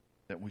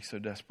that we so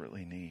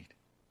desperately need.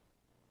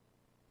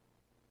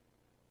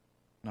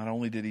 Not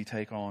only did he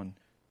take on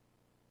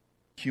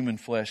human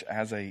flesh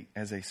as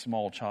a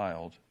small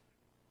child,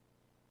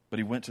 but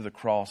he went to the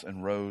cross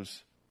and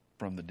rose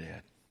from the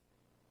dead.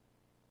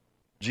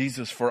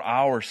 Jesus, for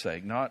our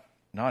sake, not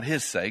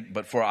his sake,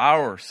 but for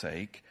our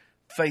sake,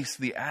 faced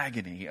the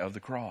agony of the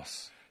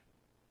cross.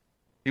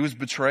 He was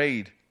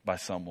betrayed by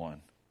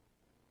someone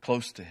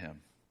close to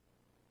him.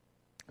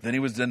 Then he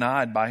was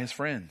denied by his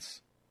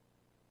friends,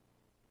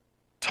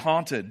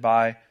 taunted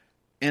by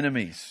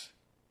enemies.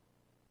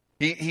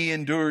 He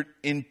endured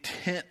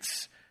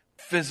intense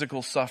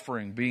physical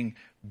suffering, being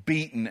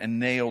beaten and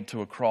nailed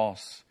to a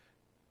cross,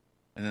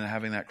 and then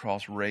having that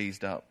cross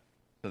raised up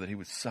so that he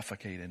would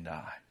suffocate and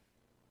die.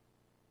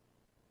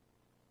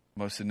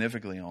 Most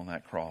significantly on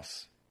that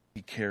cross,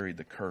 he carried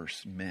the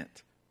curse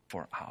meant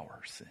for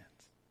our sins.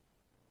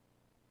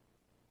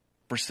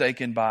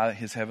 Forsaken by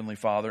his heavenly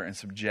Father and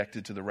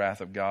subjected to the wrath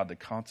of God, the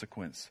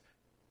consequence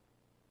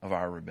of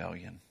our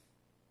rebellion.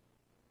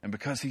 And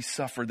because he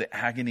suffered the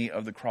agony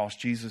of the cross,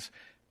 Jesus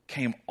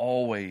can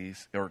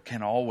always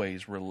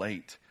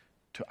relate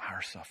to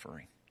our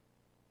suffering.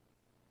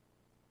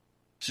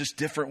 It's just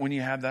different when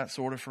you have that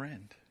sort of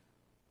friend.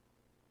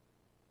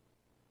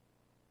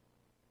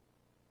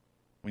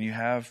 When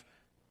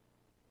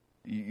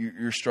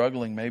you're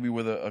struggling maybe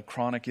with a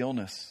chronic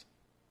illness.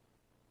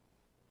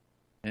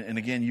 And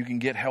again, you can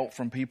get help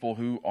from people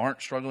who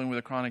aren't struggling with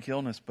a chronic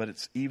illness, but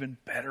it's even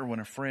better when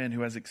a friend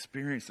who has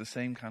experienced the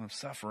same kind of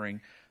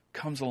suffering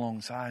comes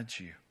alongside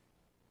you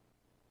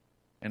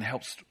and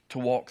helps to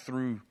walk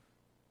through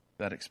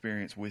that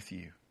experience with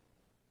you.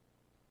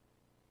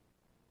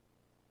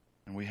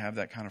 And we have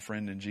that kind of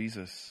friend in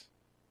Jesus.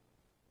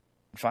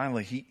 And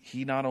finally,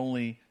 he not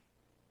only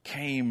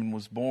came and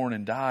was born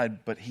and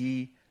died, but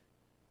he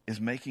is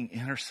making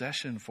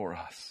intercession for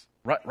us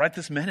right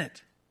this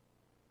minute.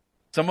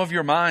 Some of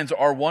your minds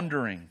are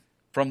wandering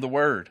from the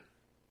Word.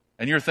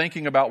 And you're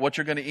thinking about what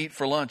you're going to eat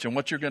for lunch and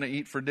what you're going to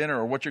eat for dinner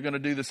or what you're going to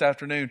do this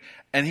afternoon.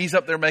 And he's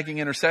up there making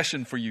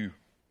intercession for you.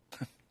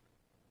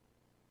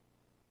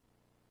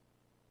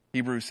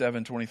 Hebrews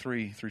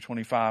 7:23 through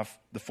 25.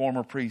 The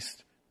former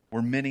priests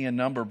were many in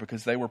number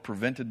because they were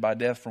prevented by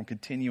death from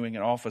continuing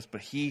in office.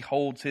 But he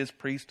holds his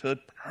priesthood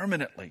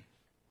permanently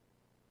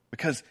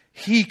because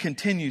he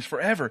continues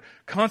forever.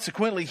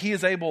 Consequently, he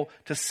is able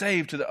to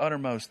save to the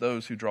uttermost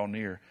those who draw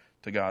near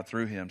to God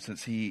through him,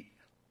 since he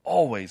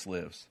always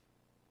lives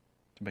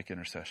to make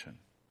intercession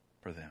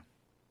for them.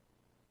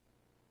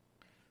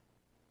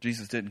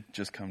 Jesus didn't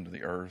just come to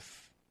the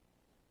earth.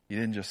 He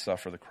didn't just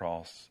suffer the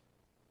cross.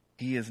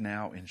 He is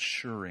now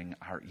ensuring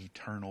our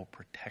eternal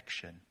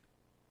protection.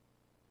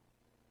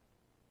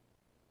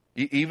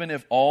 Even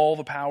if all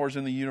the powers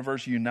in the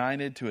universe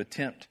united to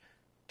attempt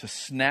to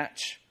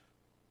snatch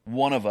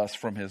one of us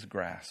from his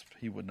grasp,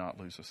 he would not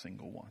lose a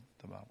single one,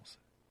 the Bible says.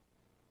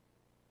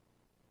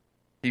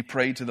 He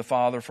prayed to the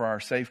Father for our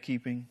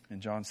safekeeping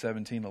in John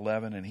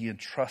 17:11, and he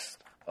entrusts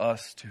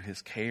us to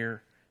his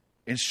care,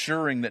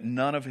 ensuring that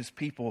none of his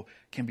people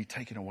can be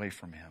taken away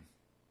from him.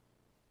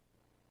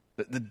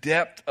 The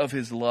depth of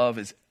his love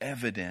is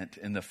evident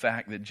in the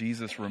fact that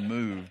Jesus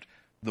removed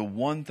the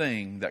one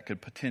thing that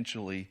could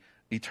potentially,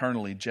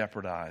 eternally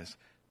jeopardize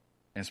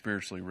and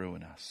spiritually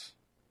ruin us: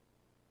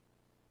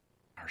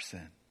 our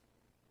sin.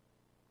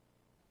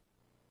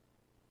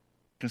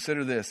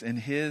 Consider this. In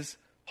his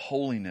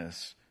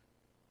holiness,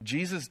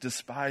 Jesus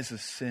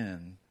despises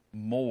sin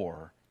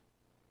more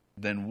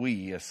than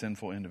we as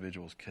sinful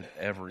individuals could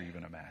ever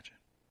even imagine.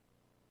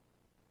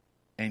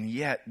 And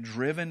yet,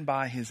 driven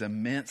by his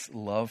immense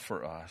love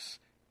for us,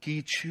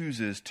 he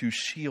chooses to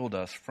shield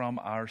us from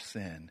our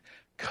sin,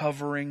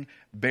 covering,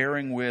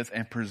 bearing with,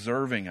 and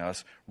preserving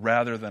us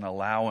rather than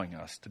allowing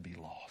us to be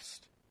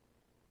lost.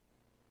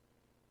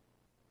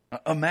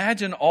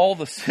 Imagine all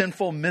the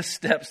sinful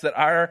missteps that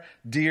our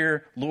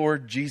dear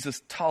Lord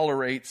Jesus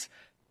tolerates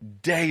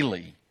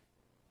daily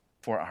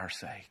for our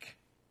sake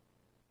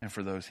and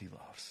for those he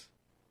loves.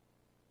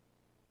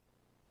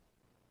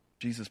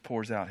 Jesus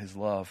pours out his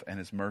love and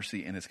his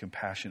mercy and his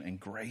compassion and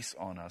grace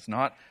on us,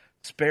 not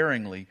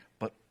sparingly,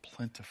 but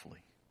plentifully.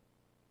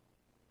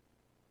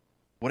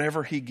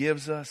 Whatever he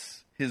gives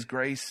us, his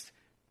grace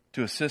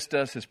to assist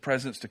us, his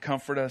presence to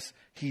comfort us,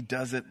 he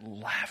does it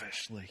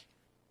lavishly.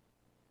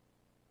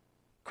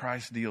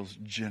 Christ deals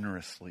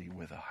generously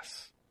with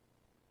us.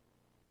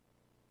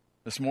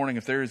 This morning,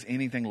 if there is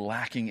anything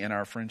lacking in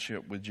our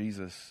friendship with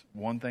Jesus,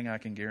 one thing I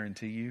can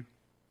guarantee you: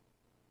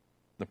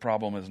 the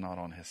problem is not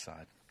on his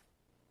side.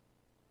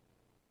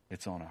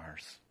 It's on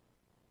ours.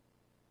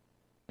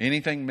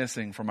 Anything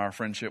missing from our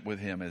friendship with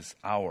him is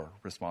our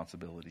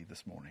responsibility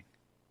this morning.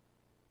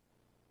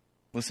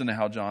 Listen to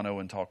how John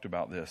Owen talked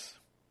about this.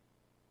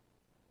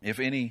 If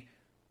in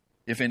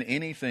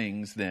any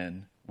things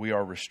then we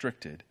are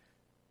restricted,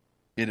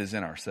 it is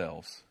in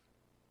ourselves.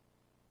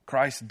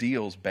 Christ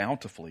deals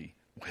bountifully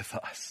with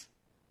us.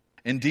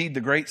 Indeed,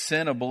 the great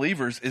sin of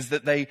believers is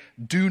that they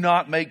do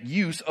not make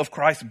use of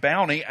Christ's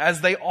bounty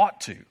as they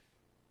ought to.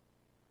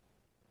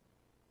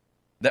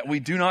 That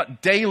we do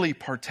not daily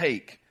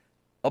partake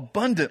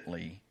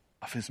abundantly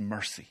of his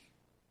mercy.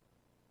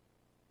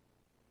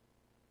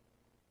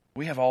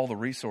 We have all the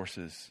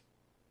resources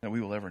that we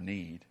will ever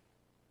need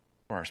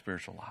for our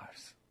spiritual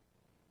lives.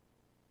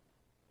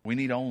 We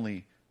need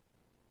only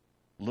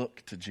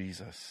look to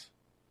Jesus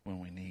when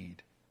we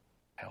need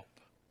help.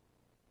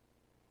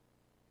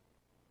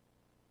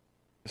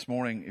 This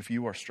morning, if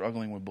you are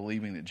struggling with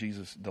believing that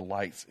Jesus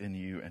delights in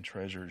you and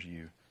treasures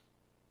you,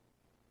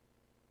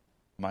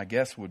 my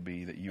guess would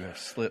be that you have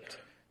slipped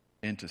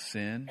into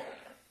sin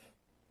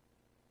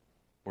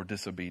or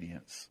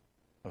disobedience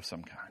of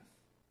some kind.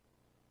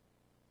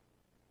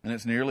 And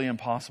it's nearly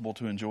impossible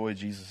to enjoy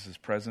Jesus'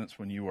 presence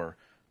when you are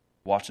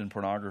watching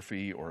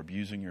pornography or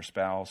abusing your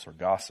spouse or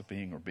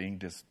gossiping or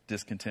being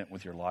discontent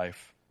with your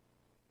life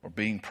or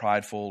being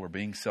prideful or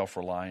being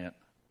self-reliant.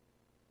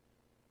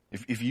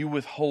 If you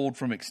withhold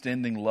from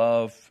extending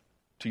love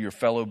to your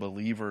fellow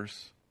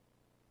believers,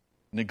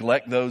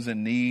 neglect those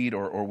in need,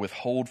 or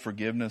withhold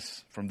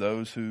forgiveness from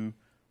those who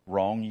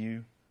wrong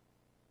you,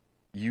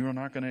 you are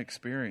not going to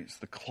experience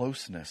the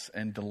closeness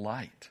and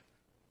delight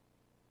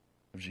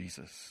of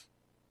Jesus.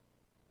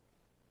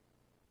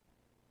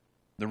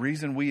 The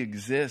reason we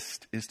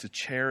exist is to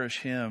cherish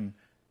him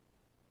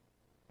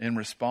in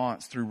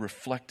response through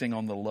reflecting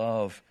on the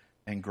love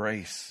and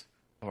grace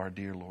of our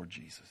dear Lord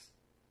Jesus.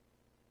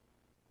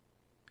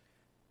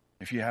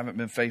 If you haven't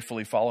been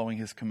faithfully following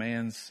his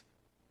commands,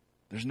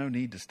 there's no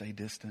need to stay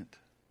distant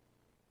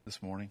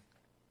this morning.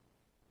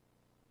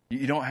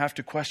 You don't have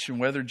to question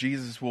whether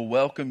Jesus will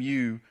welcome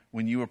you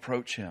when you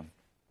approach him.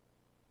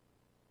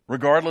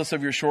 Regardless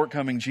of your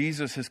shortcoming,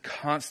 Jesus has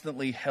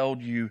constantly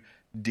held you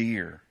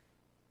dear.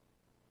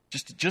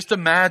 Just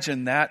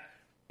imagine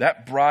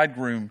that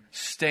bridegroom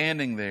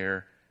standing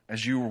there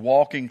as you were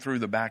walking through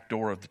the back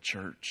door of the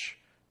church.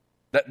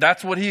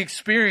 That's what he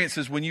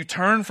experiences when you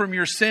turn from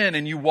your sin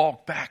and you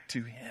walk back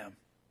to him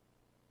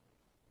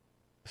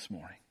this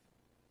morning.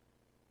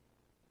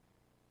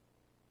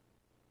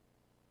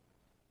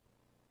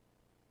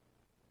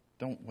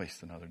 Don't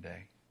waste another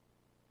day.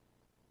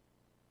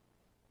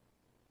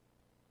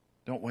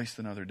 Don't waste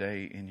another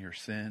day in your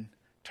sin.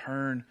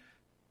 Turn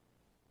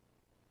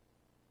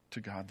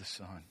to God the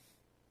Son,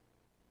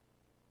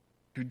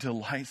 who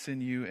delights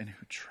in you and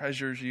who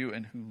treasures you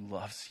and who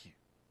loves you.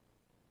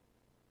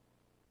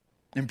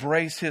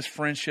 Embrace his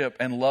friendship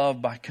and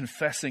love by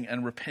confessing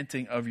and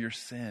repenting of your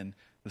sin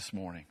this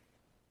morning.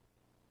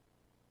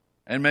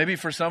 And maybe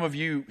for some of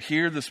you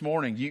here this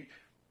morning,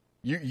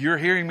 you're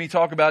hearing me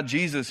talk about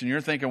Jesus and you're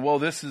thinking, well,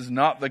 this is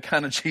not the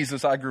kind of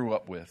Jesus I grew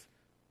up with.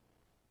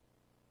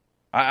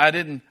 I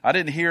didn't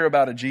hear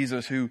about a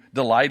Jesus who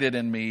delighted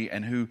in me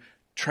and who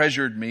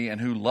treasured me and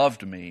who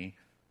loved me.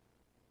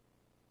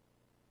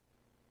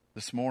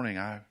 This morning,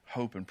 I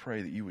hope and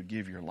pray that you would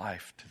give your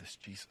life to this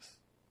Jesus,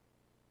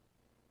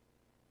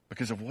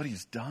 because of what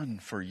he's done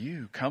for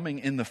you, coming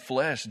in the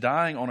flesh,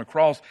 dying on a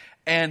cross,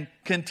 and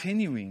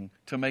continuing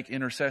to make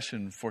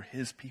intercession for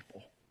his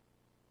people.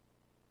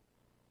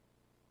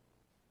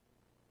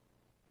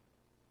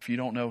 If you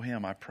don't know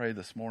him, I pray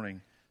this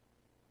morning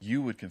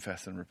you would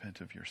confess and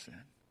repent of your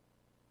sin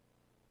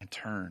and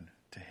turn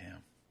to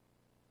him.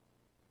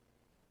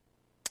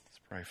 Let's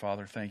pray.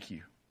 Father, thank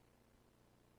you